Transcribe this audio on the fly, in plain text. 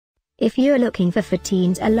If you're looking for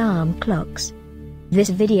teens alarm clocks, this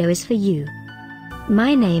video is for you.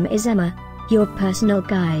 My name is Emma, your personal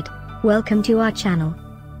guide. Welcome to our channel.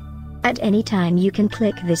 At any time you can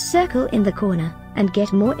click this circle in the corner, and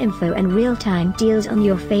get more info and real-time deals on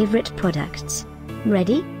your favorite products.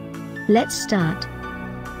 Ready? Let's start.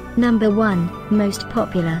 Number 1, Most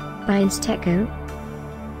Popular, by Instecho.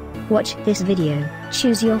 Watch this video,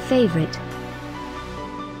 choose your favorite.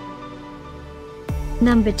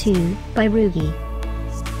 Number 2, by Ruggie.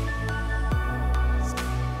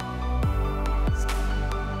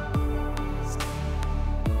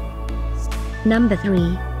 Number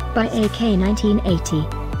 3, by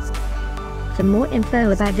AK1980. For more info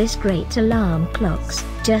about this great alarm clocks,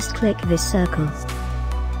 just click this circle.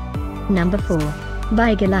 Number 4,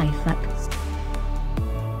 by GoLIFEuP.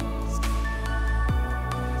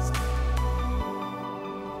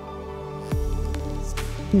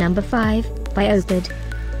 Number 5, by Opard.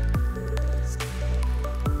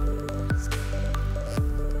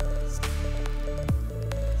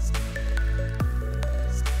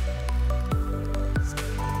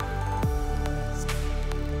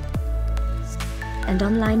 And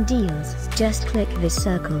online deals, just click this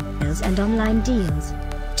circle. Deals and online deals,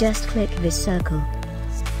 just click this circle.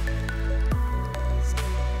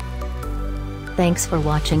 Thanks for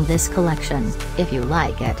watching this collection. If you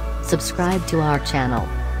like it, subscribe to our channel.